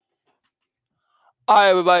Hi,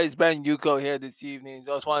 everybody. It's Ben Yuko here this evening.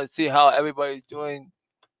 Just want to see how everybody's doing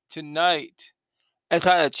tonight and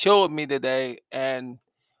kind of chill with me today. And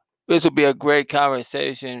this will be a great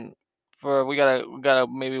conversation. For we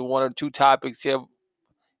got maybe one or two topics here.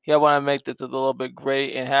 Here, I want to make this a little bit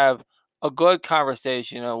great and have a good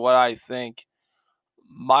conversation on what I think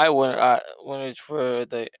my winners for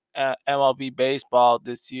the MLB baseball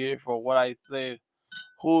this year. For what I think,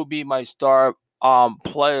 who will be my star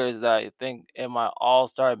players that I think in my All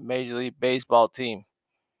Star Major League Baseball team.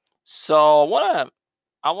 So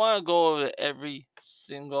I wanna go over every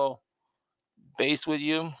single base with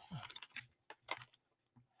you.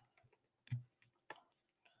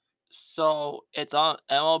 So it's on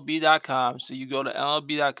MLB.com. So you go to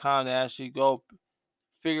MLB.com to actually go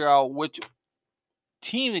figure out which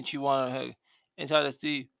team that you want to hit and try to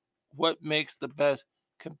see what makes the best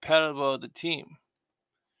competitive of the team.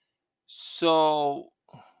 So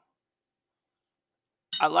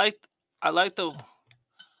I like I like the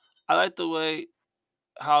I like the way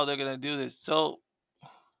how they're gonna do this. So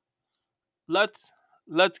let's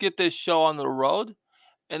let's get this show on the road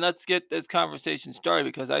and let's get this conversation started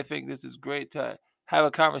because I think this is great to have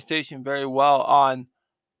a conversation very well on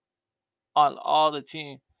all the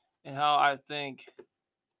team and how I think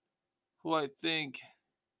who I think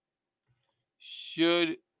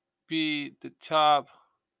should be the top.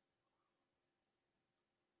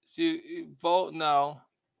 So you vote now.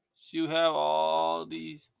 So you have all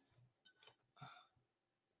these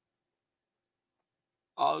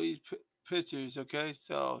pictures. Okay,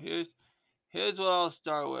 so here's what I'll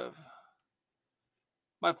start with.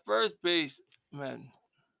 My first baseman.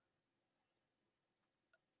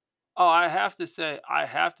 Oh, I have to say,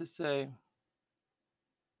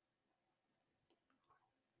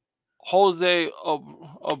 Jose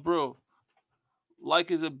Abreu. Like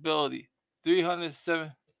his ability,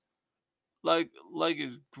 307. Like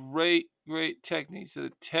his great technique. So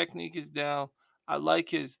the technique is down. I like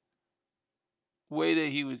his way that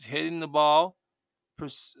he was hitting the ball,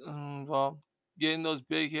 well, getting those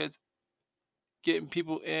big hits, getting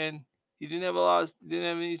people in. He didn't have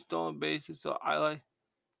any stolen bases. So I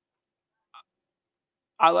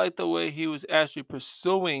like the way he was actually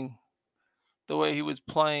pursuing the way he was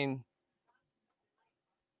playing.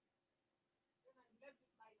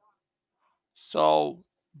 So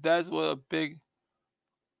that's what a big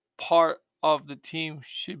part of the team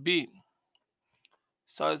should be.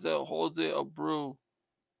 So I said Jose Abreu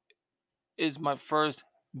is my first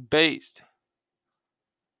base.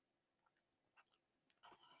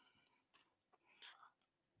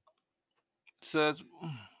 So that's,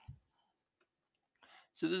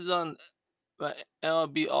 so this is on my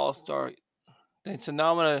MLB All Star thing. So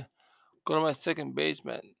now I'm gonna go to my second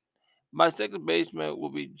baseman. My second baseman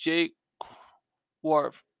will be Jake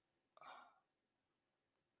Worf.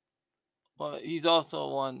 Well, he's also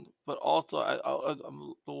one, but also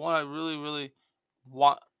the one I really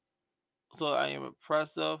want. So I am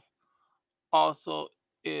impressed of also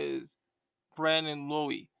is Brandon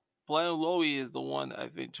Louie. Brandon Louie is the one that I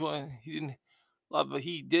think he didn't love, but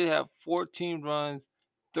he did have 14 runs,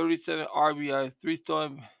 37 RBI, three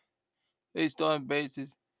stolen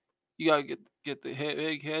bases. You gotta get the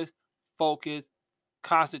big hits, focus,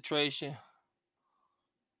 concentration,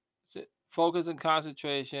 focus and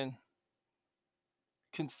concentration,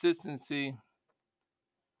 consistency,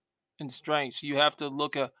 and strength. So you have to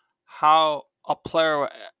look at how a player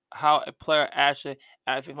how a player actually.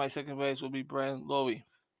 I think my second base will be Brandon Lowy,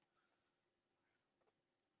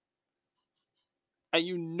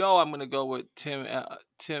 and I'm gonna go with Tim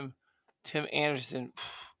Anderson.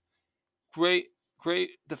 Great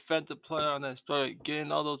defensive player on that story,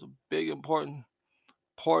 getting all those big important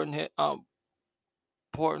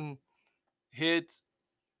important hits.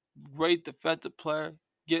 Great defensive player,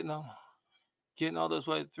 getting them getting all those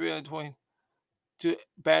way 322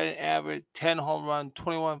 batting average, 10 home run,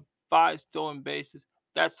 21 5 stolen bases.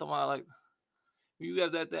 That's someone I like. When you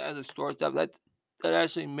have that as a shortstop, that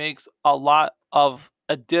actually makes a lot of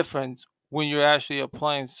a difference when you're actually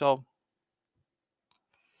playing. So,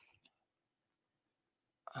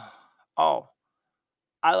 oh,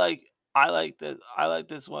 I like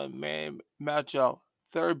this one, man. Matchup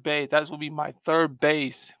third base. That will be my third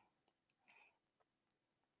base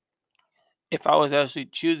if I was actually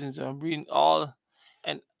choosing. So I'm reading all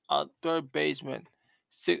and third baseman.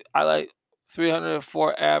 I like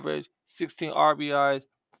 304 average, 16 RBIs.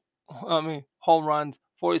 I mean home runs,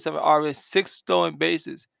 47 RBIs, six stolen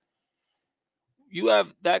bases. You have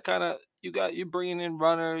that kind of you're bringing in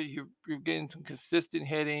runner. You're getting some consistent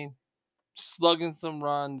hitting, slugging some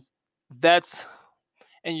runs. That's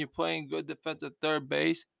and you're playing good defensive third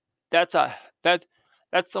base. that's a that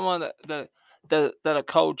that's someone that a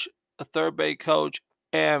coach, a third base coach,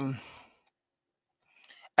 and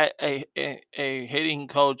a hitting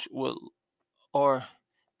coach will or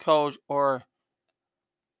coach or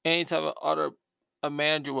any type of other a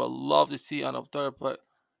manager would love to see on a third, but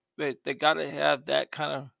they gotta have that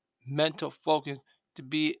kind of mental focus to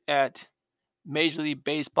be at Major League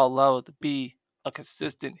Baseball level to be a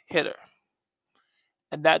consistent hitter,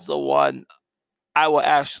 and that's the one I will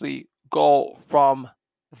actually go from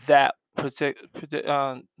that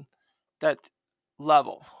particular that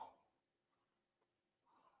level.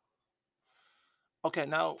 Okay,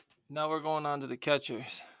 now we're going on to the catchers.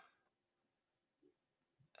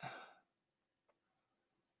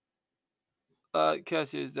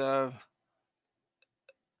 Catchers.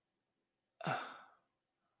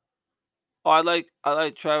 I like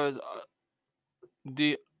Travis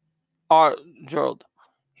D. Arnold.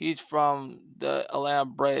 He's from the Atlanta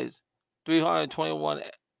Braves. 321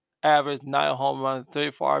 average, 9 home runs,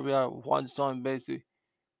 34 RBI, one stolen base.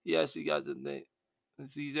 He actually got the thing.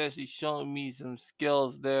 He's actually showing me some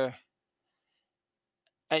skills there.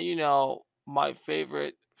 And my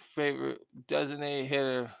favorite designated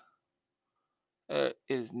hitter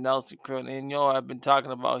is Nelson Cruz. And I've been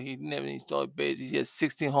talking about he never even stole bases. He has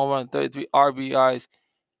 16 home runs, 33 RBIs,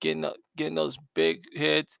 getting those big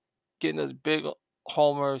hits, getting those big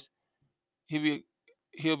homers. He'll be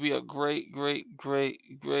he'll be a great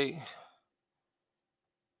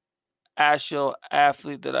actual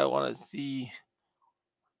athlete that I want to see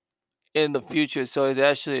in the future. So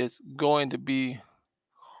it's going to be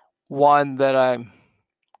one that I'm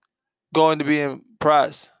going to be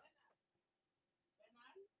impressed.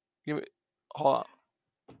 Give me, hold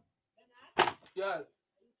on. Yes.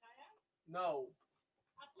 No.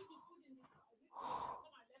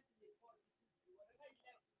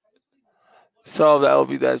 So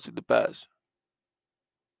that's the best.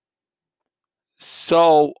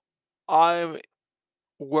 So I'm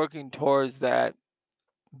working towards that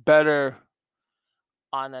better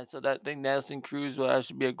on that. So that I think Nelson Cruz will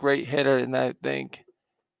actually be a great hitter, and I think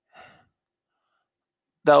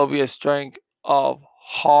that will be a strength of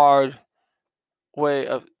hard way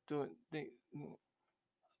of doing things.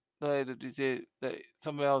 The way that you say that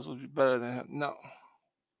somebody else would be better than him. No.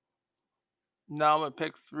 Now I'm gonna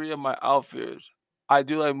pick three of my outfielders. I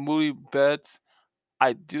do like Moody Betts.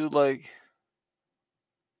 I do like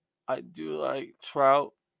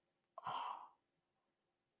Trout.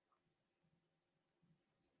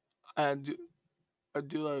 And I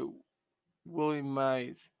do like Willie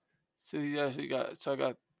Mays. So he actually I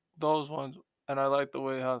got those ones, and I like the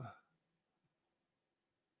way how.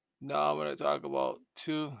 Now I'm gonna talk about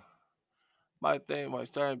my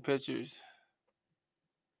starting pitchers.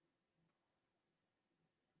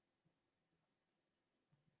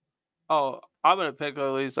 Oh, I'm gonna pick at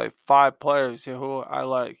least like five players here who I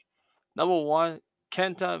like. Number one,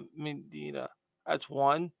 Kenta Medina. That's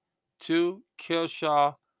one. Two,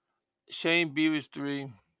 Killshaw. Shane Bieber's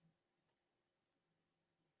three.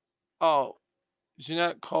 Oh,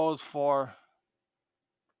 Jeanette Cole's four.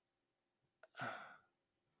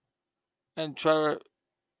 And Trevor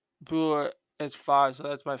Brewer is five. So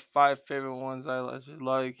that's my five favorite ones I actually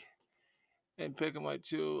like. And picking my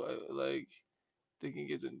two, I like they can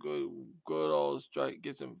get some good old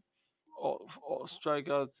get some all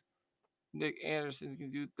strikeouts. Nick Anderson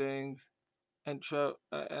can do things, and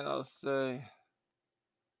and I'll say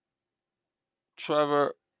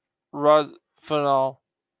Trevor Rusfinall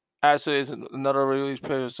actually is another release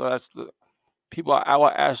player. So that's the people I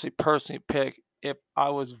would actually personally pick if I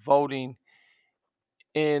was voting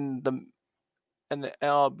in the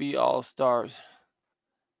MLB All Stars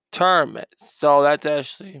tournament. So that's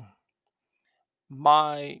actually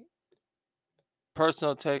my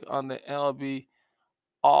personal take on the MLB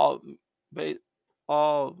all ba-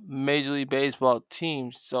 all Major League Baseball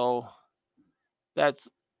teams. So that's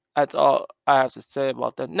that's all I have to say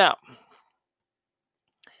about that. Now,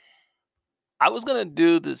 I was gonna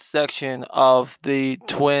do this section of the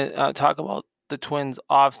talk about the Twins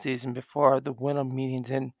off season before the winter meetings,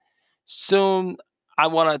 and soon I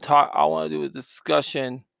want to do a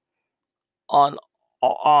discussion on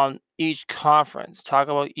each conference, talk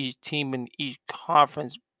about each team in each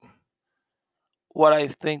conference, what I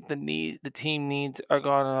think the team needs are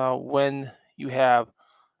gonna when you have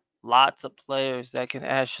lots of players that can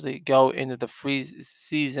actually go into the free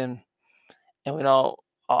season, and we know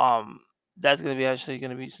that's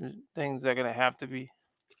gonna be some things that are gonna have to be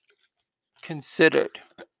considered.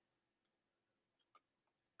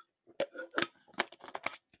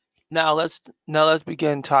 Now let's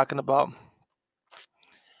begin talking about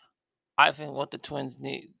I think what the Twins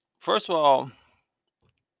need. first of all,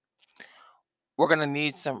 we're gonna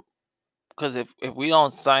need some because if we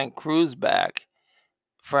don't sign Cruz back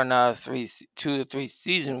for another 2 to 3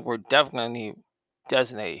 seasons, we're definitely gonna need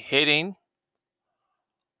designated hitting.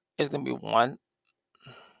 It's gonna be one.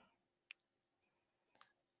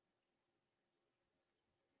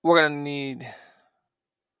 We're gonna need.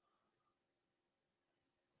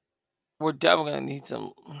 We're definitely gonna need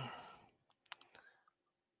some.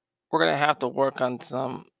 We're gonna have to work on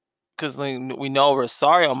some because we know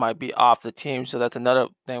Rosario might be off the team, so that's another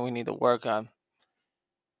thing we need to work on.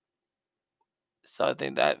 So I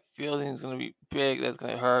think that fielding is gonna be big. That's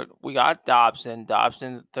gonna hurt. We got Dobson.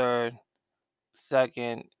 Dobson third,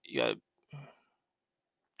 second. You got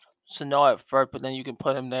Sano at first, but then you can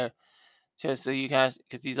put him there just so you can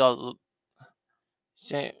because he's also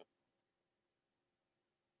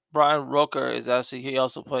Brian Rooker is actually he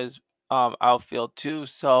also plays outfield too.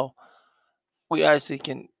 So we actually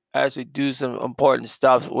can actually do some important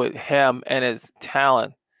stuff with him and his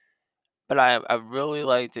talent. But I really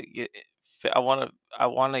like to get I want to I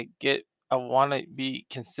want to get I want to be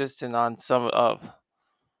consistent on some of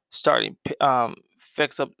starting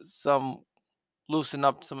fix up some loosen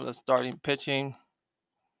up some of the starting pitching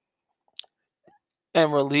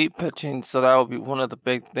and relief pitching. So that would be one of the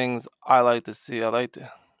big things I like to see. I like to,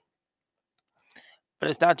 but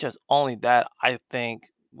it's not just only that. I think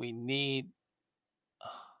we need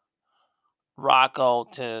Rocco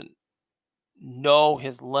to know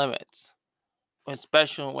his limits,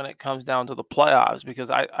 especially when it comes down to the playoffs, because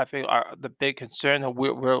I think the big concern that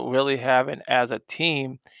we're really having as a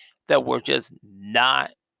team that we're just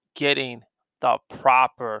not getting the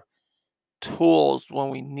proper tools when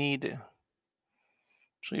we need to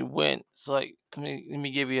actually win. So like let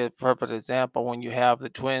me give you a perfect example. When you have the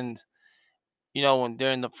Twins, when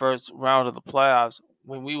during the first round of the playoffs,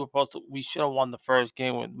 when we should have won the first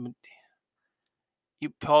game when you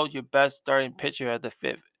pulled your best starting pitcher at the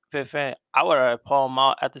fifth inning. I would have pulled him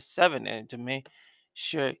out at the seventh inning. To me,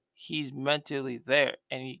 sure he's mentally there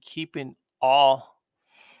and he keeping all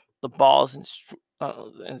the balls and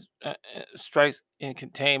strikes in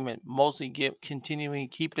containment. Mostly continuing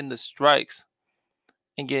keeping the strikes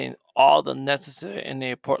and getting all the necessary and the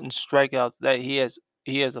important strikeouts that he is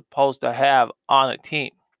supposed to have on a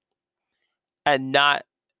team, and not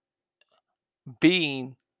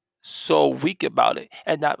being so weak about it,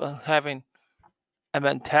 and not having a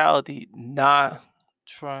mentality not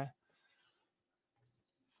trying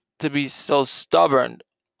to be so stubborn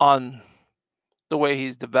on the way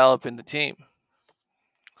he's developing the team.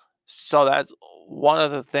 So that's one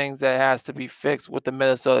of the things that has to be fixed with the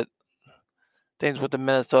Minnesota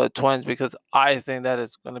Twins, because I think that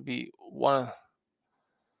is going to be one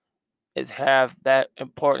is have that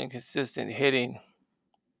important consistent hitting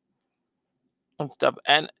and stuff.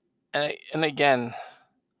 And again,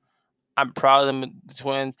 I'm proud of the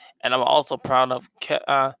Twins, and I'm also proud of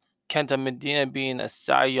Kenta Medina being a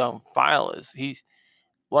Cy Young finalist. He's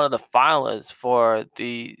one of the finalists for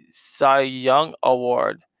the Cy Young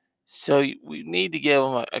Award. So we need to give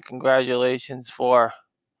him a congratulations for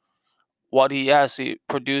what he actually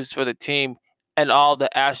produced for the team and all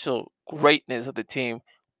the actual greatness of the team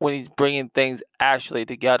when he's bringing things actually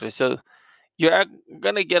together. So you're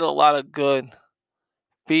gonna get a lot of good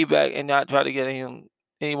feedback and not try to get him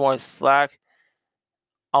any more slack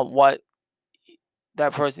on what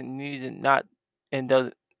that person needs and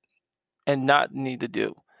does and not need to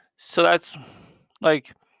do. So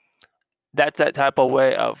like that's that type of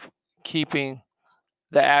way of keeping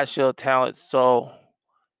the actual talent so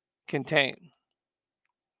contained.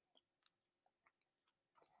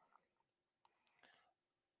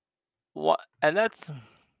 What and that's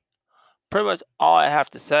pretty much all I have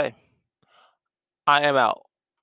to say. I am out.